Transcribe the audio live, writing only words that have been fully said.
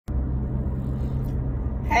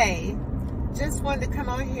Hey, just wanted to come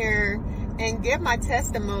on here and give my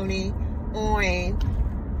testimony on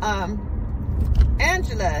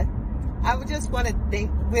Angela. I would just want to thank,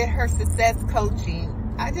 with her success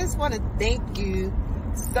coaching, I just want to thank you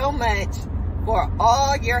so much for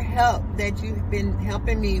all your help that you've been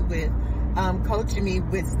helping me with, coaching me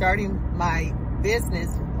with starting my business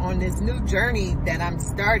on this new journey that I'm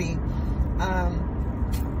starting.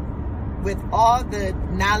 With all the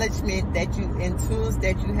acknowledgement that you and tools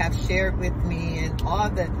that you have shared with me, and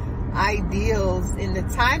all the ideals and the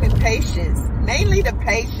time and patience, mainly the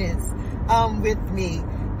patience with me,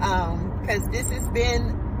 because this has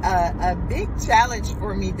been a big challenge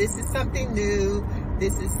for me. This is something new.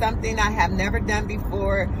 This is something I have never done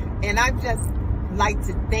before, and I just like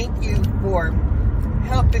to thank you for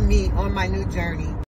helping me on my new journey.